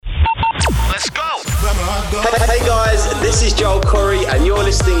Hey guys, this is Joel Corey and you're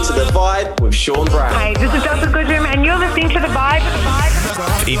listening to The Vibe with Sean Brown. Hey, this is Delta Goodroom and you're listening to The Vibe.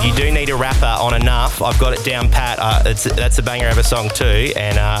 If you do need a rapper on Enough, I've got it down pat. That's a banger of a song too.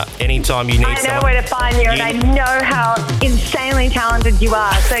 And anytime you need someone... I know where to find you and I know how insanely talented you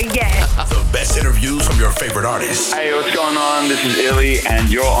are. So yeah. The best interviews from your favorite artists. Hey, what's going on? This is Illy and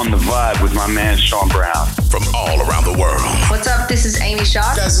you're on The Vibe with my man Sean Brown. From all around the world. What's up? This is Amy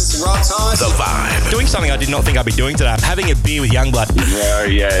Shaw. Guys, this is Rob Thomas. The Vibe. Doing something I did not think I'd be doing today. I'm having a beer with Youngblood.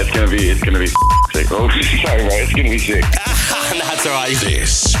 Yeah, it's gonna be sick. Oh, sorry, bro, it's gonna be sick. That's all right.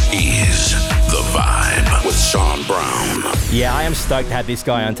 This is The Vibe with Sean Brown. Yeah, I am stoked to have this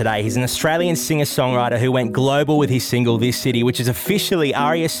guy on today. He's an Australian singer-songwriter who went global with his single This City, which is officially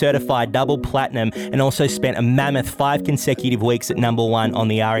ARIA certified double platinum and also spent a mammoth 5 consecutive weeks at number 1 on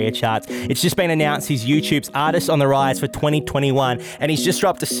the ARIA charts. It's just been announced he's YouTube's Artist on the Rise for 2021 and he's just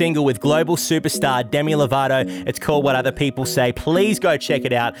dropped a single with global superstar Demi Lovato. It's called What Other People Say. Please go check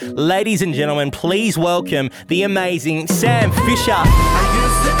it out. Ladies and gentlemen, please welcome the amazing Sam Fischer. I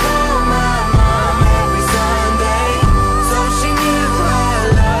used to call my mom every Sunday, so she knew our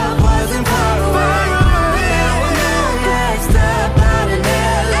love wasn't far away. Now I'm next up out in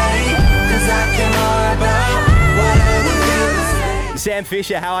LA, 'cause I care more about what other people say. Sam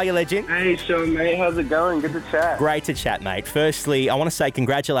Fischer, how are you, legend? Hey, Sean, mate, how's it going? Good to chat. Great to chat, mate. Firstly, I want to say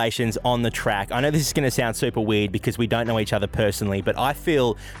congratulations on the track. I know this is going to sound super weird because we don't know each other personally, but I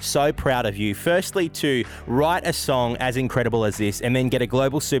feel so proud of you. Firstly, to write a song as incredible as this and then get a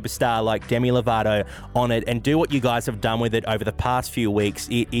global superstar like Demi Lovato on it and do what you guys have done with it over the past few weeks.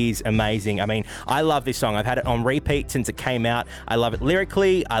 It is amazing. I mean, I love this song. I've had it on repeat since it came out. I love it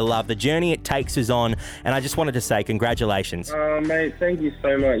lyrically. I love the journey it takes us on. And I just wanted to say congratulations. Oh, mate, thank you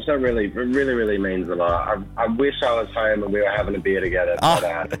so much. That really means a lot. I wish I was home and we were having a beer together.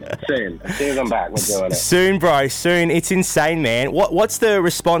 But, soon. As soon as I'm back, we're doing it. Soon, bro. Soon. It's insane, man. What's the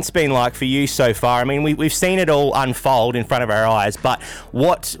response been like for you so far? I mean, we've seen it all unfold in front of our eyes, but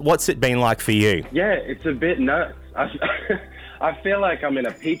what's it been like for you? Yeah, it's a bit nuts. I feel like I'm in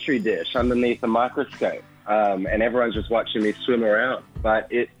a petri dish underneath a microscope, and everyone's just watching me swim around.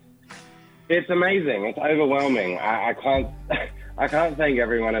 But it's amazing. It's overwhelming. I can't thank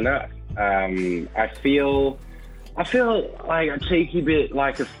everyone enough. I feel like a cheeky bit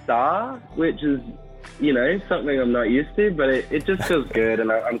like a star, which is, something I'm not used to, but it just feels good,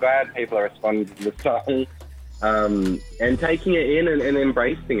 and I'm glad people are responding to the song and taking it in and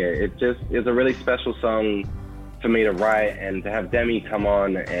embracing it. It's a really special song for me to write, and to have Demi come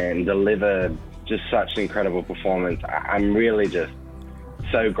on and deliver just such an incredible performance. I'm really just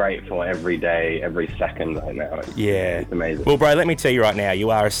so grateful every day, every second right now. It's amazing. Well, bro, let me tell you right now, you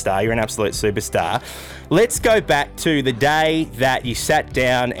are a star. You're an absolute superstar. Let's go back to the day that you sat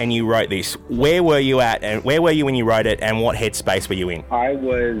down and you wrote this. Where were you at, and where were you when you wrote it, and what headspace were you in? I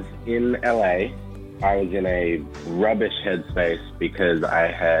was in LA. I was in a rubbish headspace because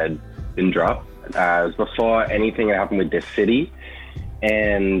I had been dropped. It was before anything had happened with This City.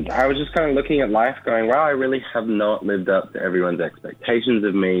 And I was just kind of looking at life going, wow, I really have not lived up to everyone's expectations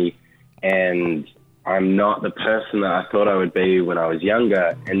of me. And I'm not the person that I thought I would be when I was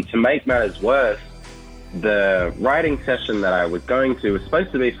younger. And to make matters worse, the writing session that I was going to was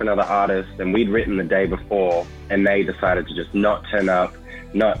supposed to be for another artist, and we'd written the day before, and they decided to just not turn up,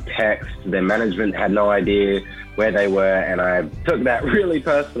 not text. Their management had no idea where they were, and I took that really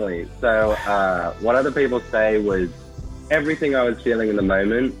personally. So what other people say was everything I was feeling in the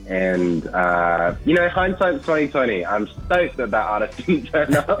moment, and hindsight's 2020. I'm stoked that artist didn't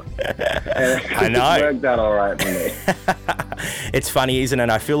turn up. I know. It worked out all right for me. It's funny, isn't it?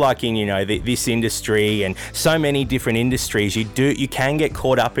 I feel like in this industry and so many different industries, you can get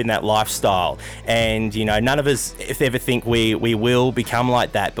caught up in that lifestyle, and none of us ever think we will become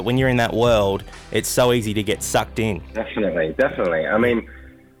like that. But when you're in that world, it's so easy to get sucked in. Definitely. I mean,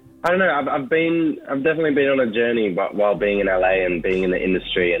 I don't know. I've definitely been on a journey, but while being in LA and being in the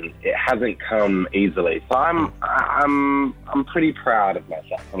industry, and it hasn't come easily. So I'm pretty proud of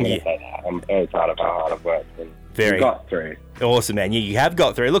myself. I'm going to say that. I'm very proud of how hard I've worked and got through. Awesome, man. You have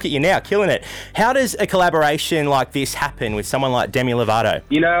got through. Look at you now, killing it. How does a collaboration like this happen with someone like Demi Lovato?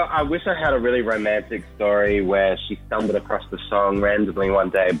 I wish I had a really romantic story where she stumbled across the song randomly one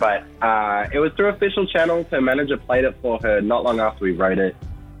day, but it was through official channels. Her manager played it for her not long after we wrote it.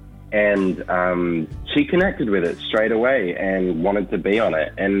 And she connected with it straight away and wanted to be on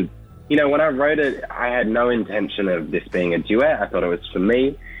it. And, when I wrote it, I had no intention of this being a duet. I thought it was for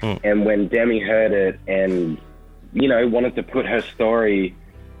me. And when Demi heard it and, wanted to put her story,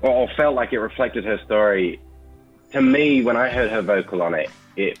 or felt like it reflected her story, to me, when I heard her vocal on it,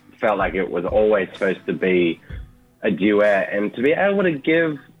 it felt like it was always supposed to be a duet. And to be able to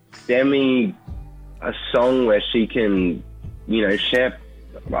give Demi a song where she can, share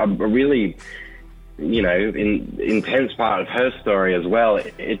a really, intense part of her story as well,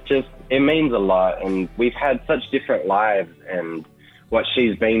 it means a lot. And we've had such different lives, and what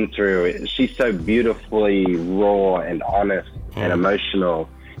she's been through, she's so beautifully raw and honest and emotional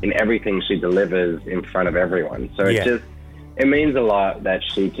in everything she delivers in front of everyone. So it means a lot that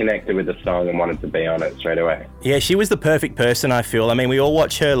she connected with the song and wanted to be on it straight away. Yeah, she was the perfect person, I feel. I mean, we all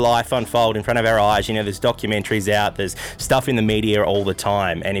watch her life unfold in front of our eyes. There's documentaries out, there's stuff in the media all the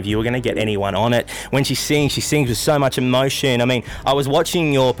time. And if you were going to get anyone on it, when she sings with so much emotion. I mean, I was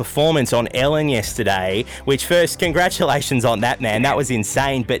watching your performance on Ellen yesterday, which first, congratulations on that, man. That was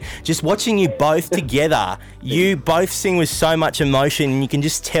insane. But just watching you both together, you both sing with so much emotion, and you can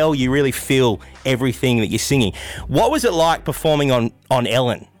just tell you really feel everything that you're singing. What was it like performing on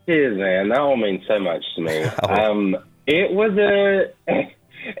Ellen? Cheers, man. That all means so much to me. It was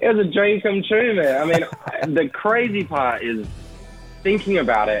a dream come true, man. I mean, the crazy part is thinking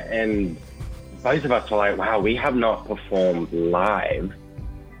about it, and both of us were like, wow, we have not performed live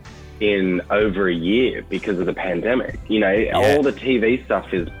in over a year because of the pandemic. All the TV stuff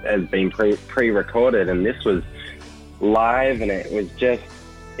has been pre-recorded, and this was live, and it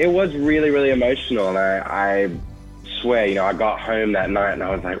was really, really emotional. And I swear, I got home that night and I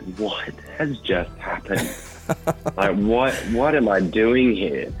was like, what has just happened? Like, what am I doing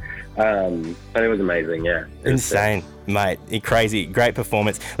here? But it was amazing, yeah. Insane, mate. Crazy. Great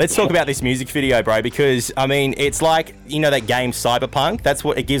performance. Let's talk about this music video, bro, because, I mean, it's like, that game Cyberpunk. That's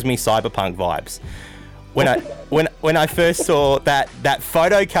what it gives me, Cyberpunk vibes. When I first saw that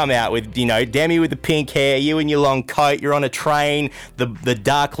photo come out with, Demi with the pink hair, you in your long coat, you're on a train, the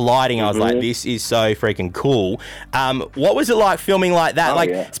dark lighting, I was like, this is so freaking cool. What was it like filming like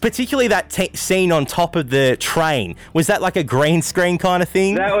that? Particularly that scene on top of the train. Was that like a green screen kind of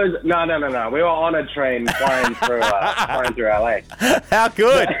thing? That was, no. We were on a train flying through LA. How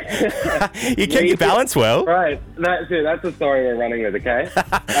good. You kept your balance well. Right. That's the story we're running with, okay?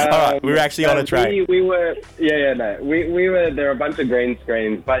 All right, we were actually on a train. We were, we were, there were a bunch of green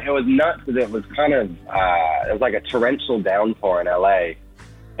screens, but it was nuts because it was kind of, it was like a torrential downpour in LA,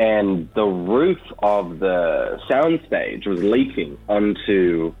 and the roof of the soundstage was leaking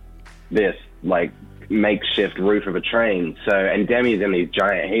onto this, like, makeshift roof of a train. So, and Demi's in these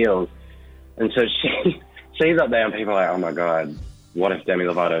giant heels, and so she's up there, and people are like, oh my God, what if Demi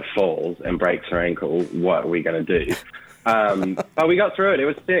Lovato falls and breaks her ankle? What are we going to do? But we got through it. It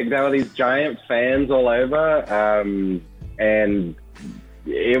was sick. There were these giant fans all over, and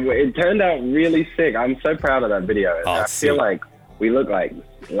it turned out really sick. I'm so proud of that video. I feel like we look like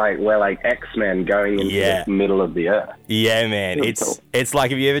we're like X-Men going into the middle of the earth. Yeah, man. It's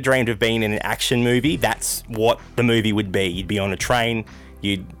like, if you ever dreamed of being in an action movie, that's what the movie would be. You'd be on a train,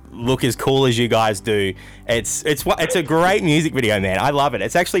 you'd look as cool as you guys do. It's a great music video, man. I love it.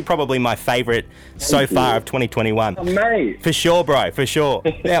 It's actually probably my favorite so far of 2021. Oh, mate. For sure, bro. For sure.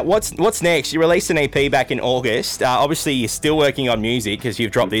 Now, what's next? You released an EP back in August. Obviously, you're still working on music because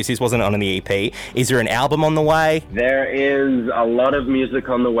you've dropped this. This wasn't on the EP. Is there an album on the way? There is a lot of music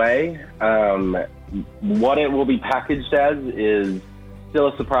on the way. What it will be packaged as is still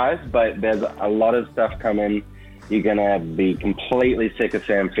a surprise, but there's a lot of stuff coming. You're going to be completely sick of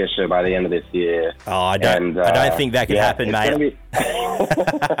Sam Fischer by the end of this year. Oh, I don't think that could happen, mate.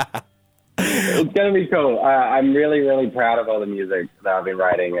 It's going to be cool. I'm really, really proud of all the music that I've been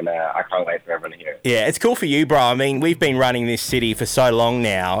writing, and I can't wait for everyone to hear it. Yeah, it's cool for you, bro. I mean, we've been running this city for so long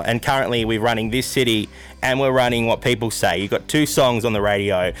now, and currently we're running this city and we're running what people say. You've got 2 songs on the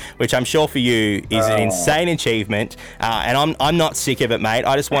radio, which I'm sure for you is an insane achievement. And I'm not sick of it, mate.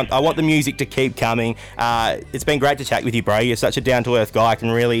 I want the music to keep coming. It's been great to chat with you, bro. You're such a down-to-earth guy. I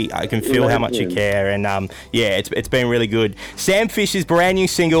can feel how much you care. And it's been really good. Sam Fisher's brand new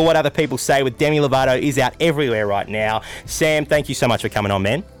single, What Other People Say, with Demi Lovato, is out everywhere right now. Sam, thank you so much for coming on,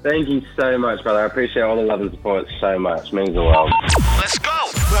 man. Thank you so much, brother. I appreciate all the love and support so much. It means the world. Let's go.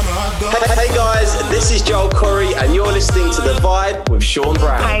 Hey guys, this is Joel Corey, and you're listening to The Vibe with Sean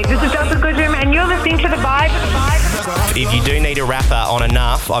Brown. Hey, this is Dr. Goodroom, and you're listening to The Vibe. If you do need a rapper on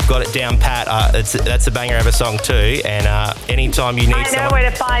Enough, I've got it down pat. That's a banger of a song too. And anytime you need someone, I know where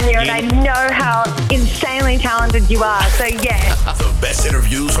to find you, and I know how insanely talented you are. So yeah. The best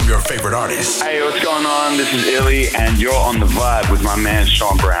interviews from your favorite artists. Hey, what's going on? This is Illy, and you're on The Vibe with my man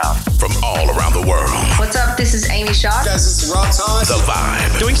Sean Brown. from all around the world. What's up? This is Amy Sharp. Guys, this is Rob Thomas. The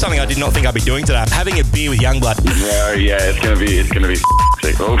Vibe. Doing something I did not think I'd be doing today. Having a beer with Youngblood. Yeah, it's gonna be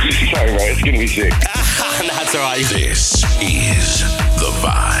sick. Oh, sorry, bro, it's gonna be sick. That's all right. This is The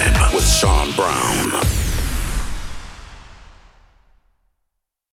Vibe with Sean Brown.